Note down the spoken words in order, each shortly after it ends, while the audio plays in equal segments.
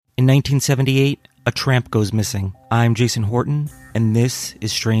In 1978, a tramp goes missing. I'm Jason Horton, and this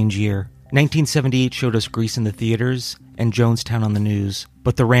is Strange Year. 1978 showed us Grease in the theaters and Jonestown on the news,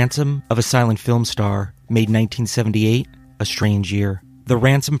 but the ransom of a silent film star made 1978 a strange year. The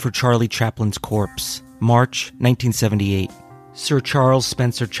ransom for Charlie Chaplin's corpse, March 1978. Sir Charles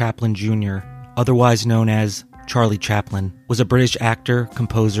Spencer Chaplin Jr., otherwise known as Charlie Chaplin, was a British actor,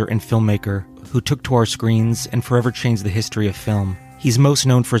 composer, and filmmaker who took to our screens and forever changed the history of film. He's most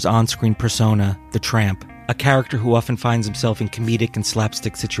known for his on-screen persona, the Tramp, a character who often finds himself in comedic and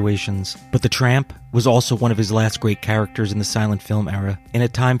slapstick situations. But the Tramp was also one of his last great characters in the silent film era. In a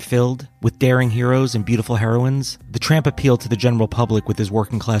time filled with daring heroes and beautiful heroines, the Tramp appealed to the general public with his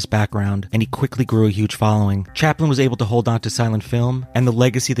working-class background, and he quickly grew a huge following. Chaplin was able to hold on to silent film and the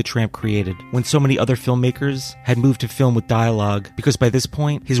legacy the Tramp created, when so many other filmmakers had moved to film with dialogue, because by this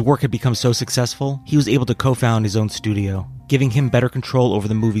point, his work had become so successful, he was able to co-found his own studio, giving him better control over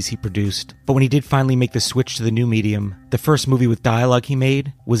the movies he produced. But when he did finally make the switch to the new medium, the first movie with dialogue he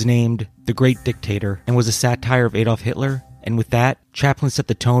made was named The Great Dictator and was a satire of Adolf Hitler, and with that, Chaplin set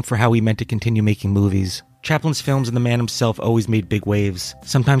the tone for how he meant to continue making movies. Chaplin's films and the man himself always made big waves,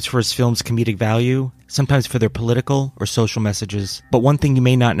 sometimes for his film's comedic value, sometimes for their political or social messages. But one thing you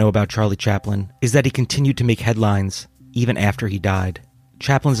may not know about Charlie Chaplin is that he continued to make headlines even after he died.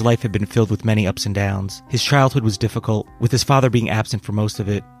 Chaplin's life had been filled with many ups and downs. His childhood was difficult, with his father being absent for most of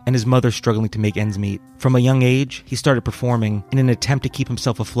it, and his mother struggling to make ends meet. From a young age, he started performing in an attempt to keep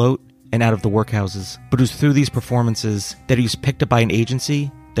himself afloat and out of the workhouses. But it was through these performances that he was picked up by an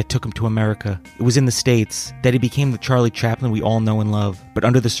agency that took him to America. It was in the States that he became the Charlie Chaplin we all know and love. But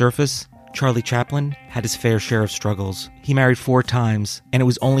under the surface, Charlie Chaplin had his fair share of struggles. He married 4 times, and it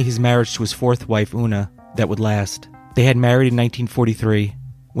was only his marriage to his 4th wife, Una, that would last. They had married in 1943,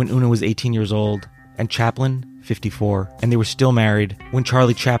 when Una was 18 years old, and Chaplin, 54, and they were still married when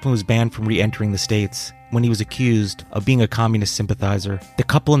Charlie Chaplin was banned from re-entering the States, when he was accused of being a communist sympathizer. The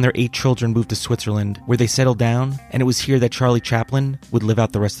couple and their 8 children moved to Switzerland, where they settled down, and it was here that Charlie Chaplin would live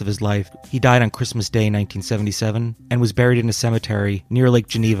out the rest of his life. He died on Christmas Day 1977, and was buried in a cemetery near Lake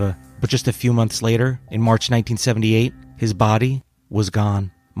Geneva, but just a few months later, in March 1978, his body was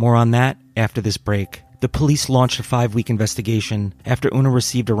gone. More on that after this break. The police launched a 5-week investigation after Una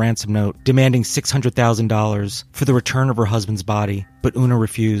received a ransom note demanding $600,000 for the return of her husband's body, but Una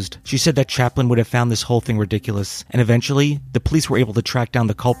refused. She said that Chaplin would have found this whole thing ridiculous, and eventually, the police were able to track down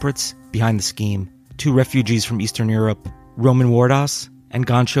the culprits behind the scheme. 2 refugees from Eastern Europe, Roman Wardas and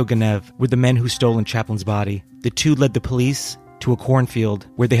Goncho Ganev, were the men who stole Chaplin's body. The 2 led the police to a cornfield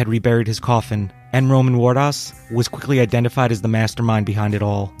where they had reburied his coffin, and Roman Wardas was quickly identified as the mastermind behind it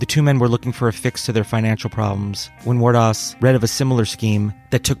all. The 2 men were looking for a fix to their financial problems when Wardas read of a similar scheme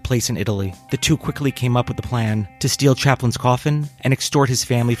that took place in Italy. The 2 quickly came up with a plan to steal Chaplin's coffin and extort his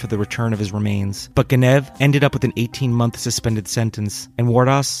family for the return of his remains. But Ganev ended up with an 18-month suspended sentence, and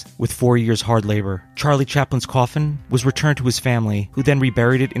Wardas with 4 years hard labor. Charlie Chaplin's coffin was returned to his family, who then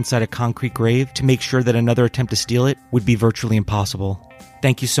reburied it inside a concrete grave to make sure that another attempt to steal it would be virtually impossible.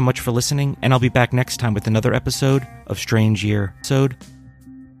 Thank you so much for listening, and I'll be back next time with another episode of Strange Year.